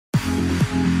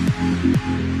Hey,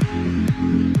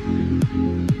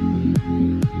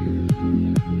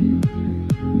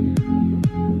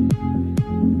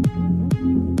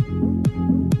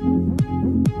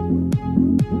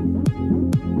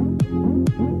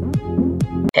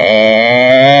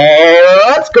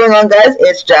 what's going on, guys?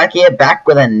 It's Jarkii here, back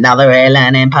with another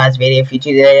Airline Empires video for you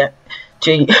today.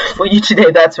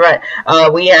 That's right.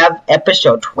 We have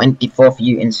episode 24 for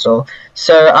you in store.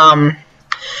 So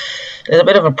there's a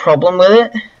bit of a problem with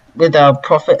it, with our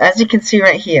profit, as you can see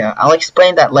right here. I'll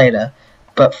explain that later.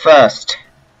 But first,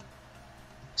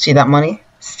 see that money?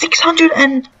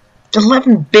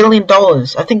 $611 billion.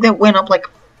 I think that went up like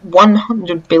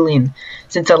 100 billion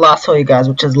since I last saw you guys,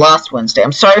 which is last Wednesday.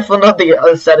 I'm sorry for not the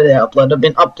other Saturday upload. I've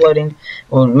been uploading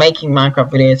or making Minecraft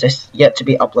videos that's yet to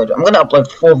be uploaded. I'm going to upload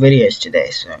 4 videos today,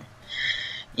 so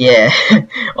yeah,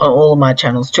 on all of my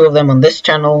channels. 2 of them on this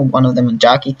channel, 1 of them on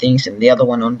Jarkii Things, and the other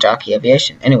one on Jarkii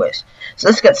Aviation. Anyways, so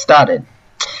let's get started.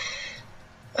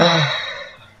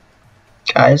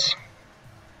 Guys,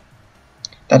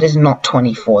 that is not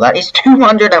 24. That is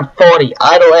 240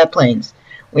 idle airplanes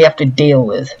we have to deal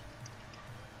with.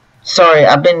 Sorry,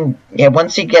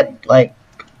 once you get like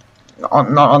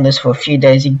not on this for a few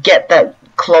days, you get that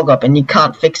clog up and you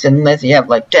can't fix it unless you have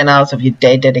like 10 hours of your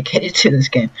day dedicated to this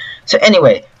game. So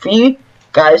anyway, for you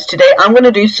guys today, I'm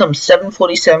gonna do some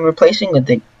 747 replacing with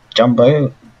the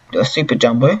jumbo, the super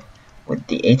jumbo with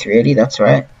the A380. That's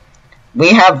right.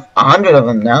 We have 100 of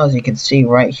them now, as you can see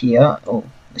right here. Oh,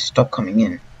 they stopped coming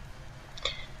in.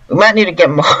 We might need to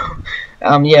get more.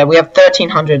 Yeah, we have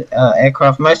 1,300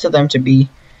 aircraft. Most of the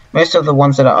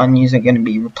ones that are unused are going to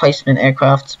be replacement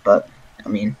aircrafts. But I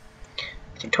mean,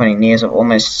 20 nears have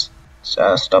almost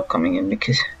stopped coming in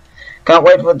because can't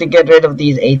wait to get rid of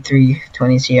these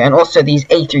A320s here, and also these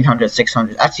A300,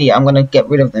 600s. Actually, I'm gonna get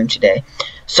rid of them today.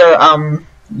 So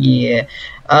yeah,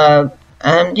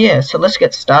 and yeah, so let's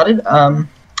get started.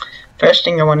 First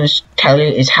thing I want to tell you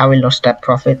is how we lost that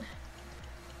profit.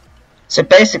 So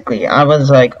basically, I was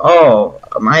like, oh,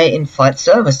 my in-flight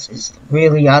service is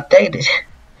really outdated.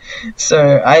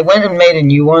 So I went and made a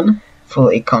new one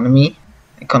for economy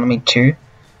 2.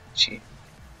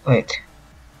 Wait,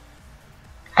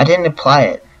 I didn't apply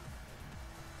it.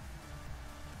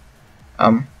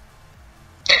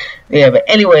 Yeah, but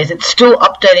anyways, it still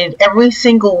updated every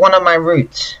single one of my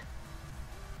routes.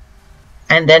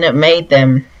 And then it made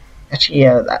them... Actually,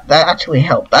 yeah, that actually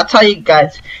helped. That's how you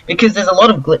guys, because there's a lot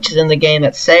of glitches in the game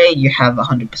that say you have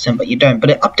 100%, but you don't. But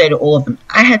it updated all of them.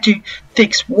 I had to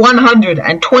fix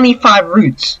 125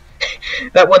 routes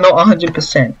that were not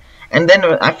 100%. And then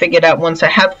I figured out once I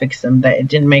had fixed them that it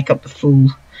didn't make up the full.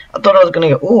 I thought I was going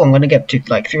to go, oh, I'm going to get to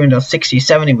like 360,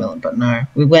 70 million. But no,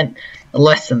 we went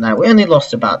less than that. We only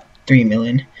lost about 3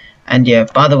 million. And yeah,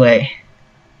 by the way,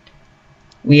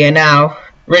 we are now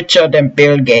richer than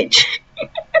Bill Gates.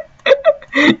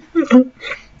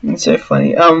 It's so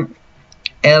funny.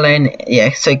 Airline,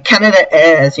 yeah, so Canada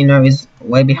Air, as you know, is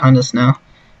way behind us now.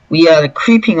 We are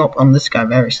creeping up on this guy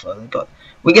very slowly, but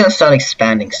we're gonna start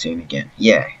expanding soon again.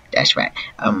 Yeah, that's right.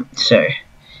 So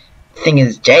thing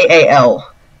is,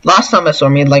 JAL, last time I saw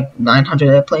him, he had like 900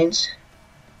 airplanes.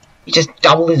 He just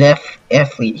doubled his air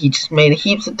fleet. He just made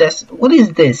heaps of what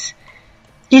is this?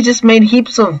 He just made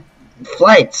heaps of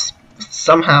flights.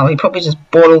 Somehow, he probably just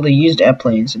bought all the used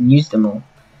airplanes and used them all.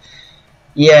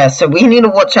 Yeah, so we need to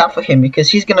watch out for him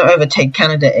because he's going to overtake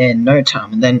Canada Air in no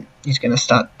time, and then he's going to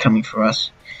start coming for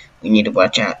us. We need to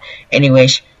watch out.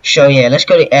 Anyways, so yeah, let's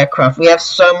go to aircraft. We have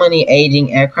so many aging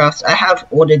aircrafts. I have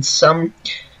ordered some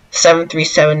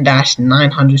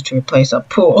 737-900s to replace our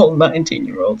poor old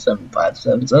 19-year-old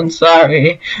 757s. I'm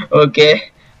sorry.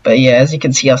 Okay. But yeah, as you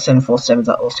can see, our 747s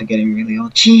are also getting really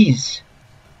old. Jeez.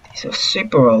 These are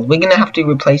super old. We're gonna have to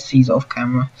replace these off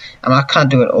camera, and I can't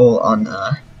do it all on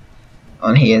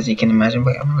here, as you can imagine.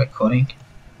 Wait, I'm recording.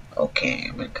 Okay,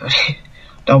 I'm recording.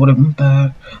 That would have been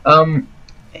bad. A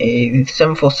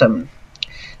 747.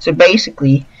 So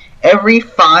basically, every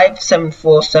 5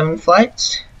 747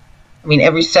 flights,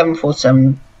 every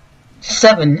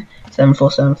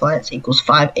 747 flights equals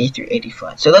 5 A380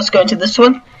 flights. So let's go into this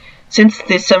one. Since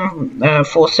the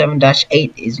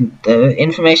 747-8 isn't, the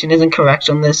information isn't correct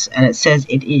on this, and it says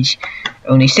it is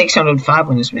only 605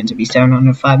 when it's meant to be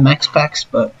 705 max packs,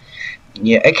 but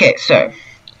yeah, okay, so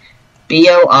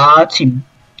BLR to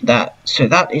that, so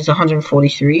that is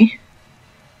 143.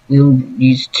 We'll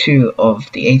use 2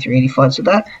 of the A380 flights of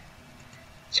that,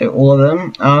 so all of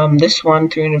them. This one,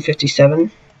 357.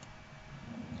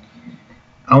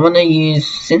 I want to use,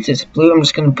 since it's blue, I'm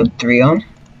just going to put 3 on.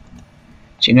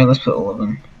 So, let's put all of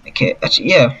them. Okay, actually,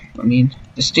 yeah,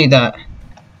 let's do that.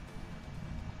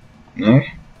 No?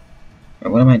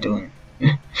 What am I doing?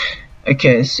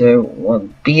 Okay,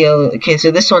 so okay,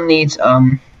 so this one needs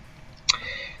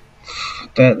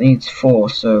that needs 4.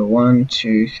 So 1,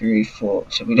 2, 3, 4.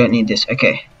 So we don't need this.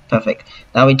 Okay, perfect.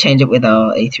 Now we change it with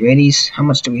our A380s. How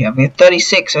much do we have? We have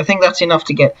 36. I think that's enough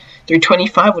to get through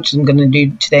 25, which I'm gonna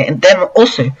do today. And then I'm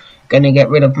also gonna get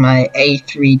rid of my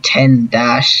A310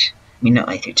 dash. I mean, not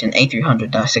A310,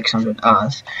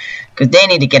 A300-600Rs, because they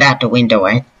need to get out the window.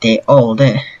 Right? They're old.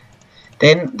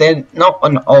 They're not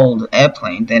an old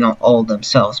airplane. They're not old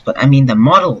themselves, but I mean the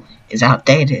model is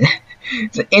outdated.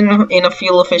 So in a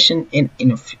fuel efficient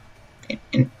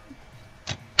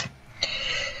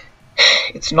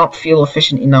it's not fuel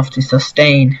efficient enough to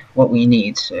sustain what we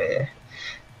need. So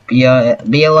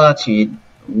BLR to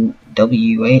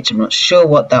WH. I'm not sure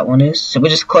what that one is. So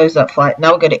we'll just close that flight. Now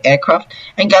we'll go to aircraft.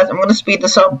 And guys, I'm gonna speed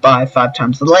this up by 5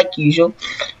 times like usual.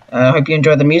 Hope you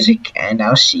enjoy the music, and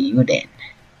I'll see you then.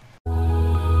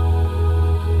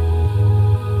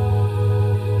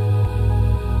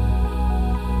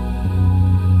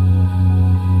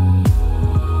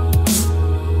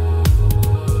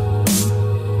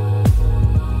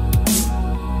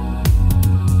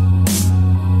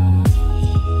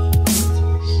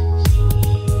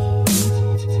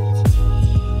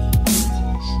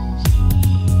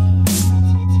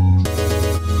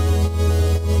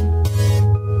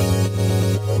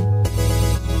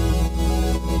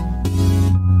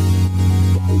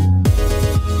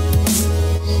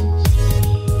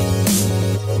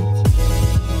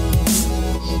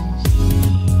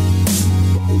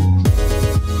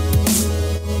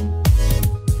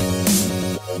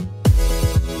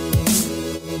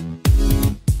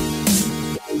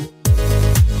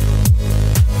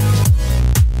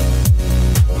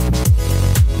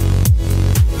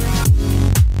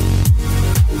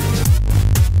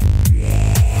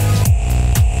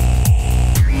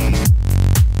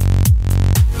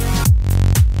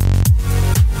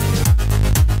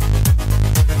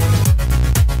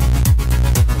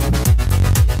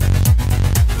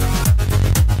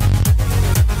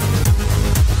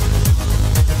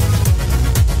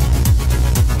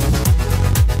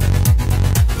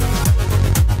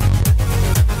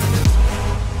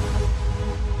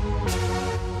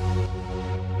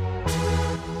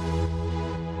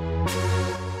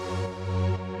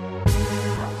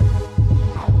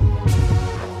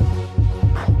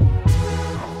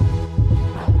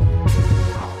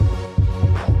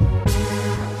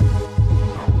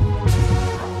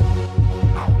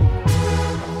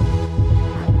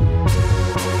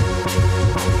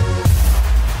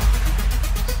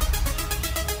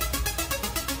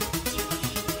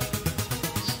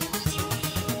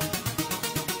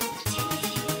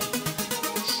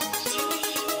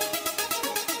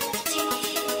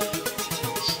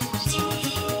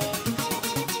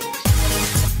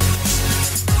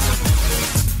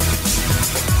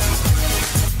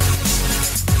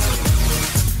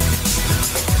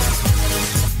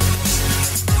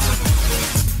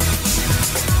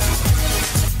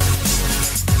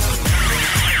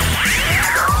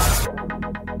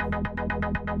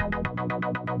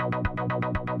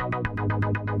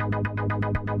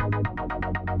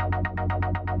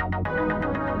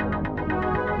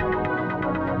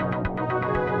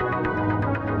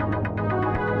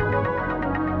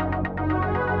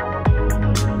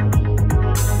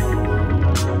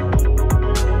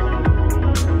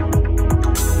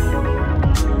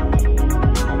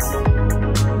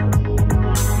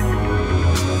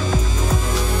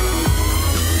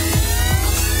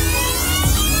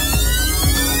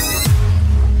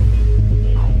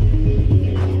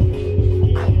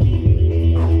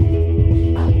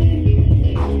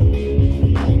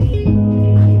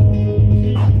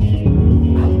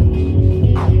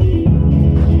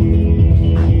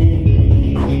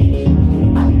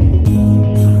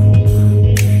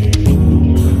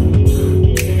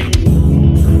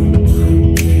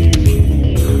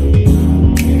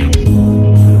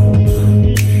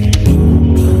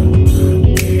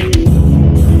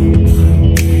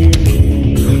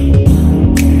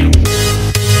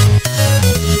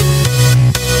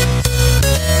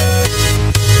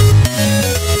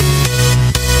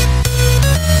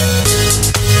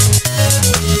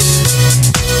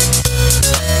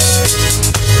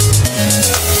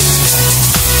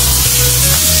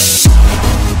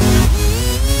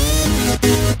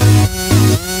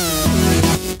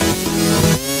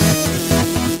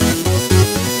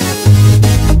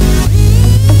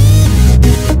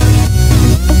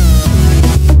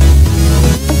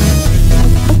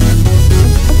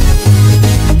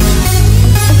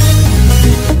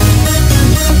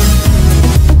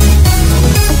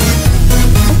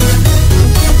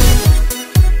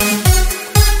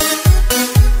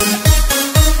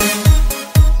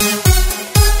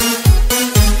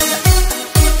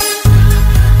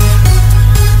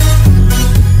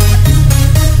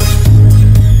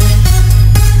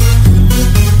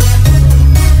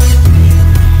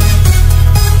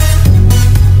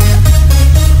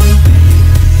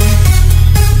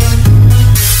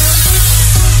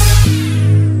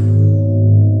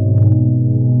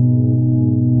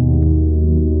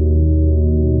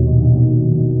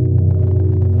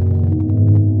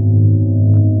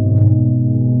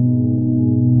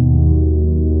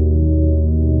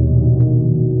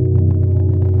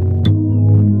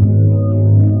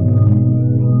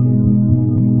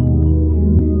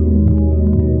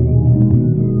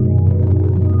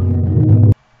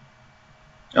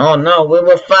 Oh no, we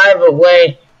were 5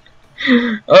 away.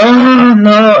 Oh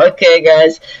no, okay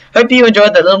guys. Hope you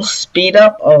enjoyed that little speed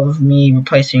up of me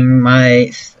replacing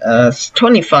my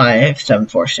 25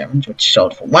 747s, which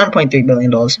sold for $1.3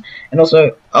 billion. And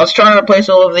also, I was trying to replace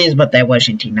all of these, but there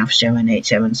wasn't enough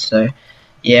 787s, so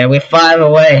yeah, we're 5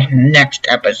 away. Next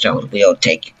episode, we'll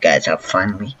take you guys out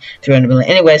finally. 300 million.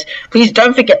 Anyways, please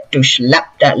don't forget to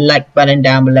slap that like button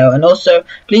down below. And also,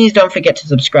 please don't forget to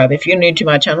subscribe if you're new to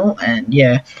my channel. And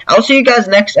yeah, I'll see you guys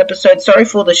next episode. Sorry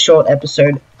for the short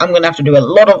episode. I'm going to have to do a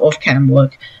lot of off-cam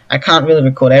work. I can't really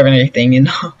record everything, you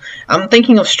know. I'm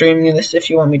thinking of streaming this. If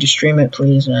you want me to stream it,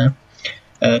 please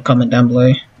comment down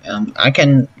below. I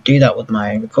can do that with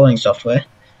my recording software.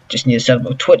 Just need to set up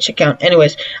a Twitch account.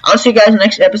 Anyways, I'll see you guys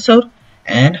next episode,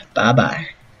 and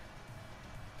bye-bye.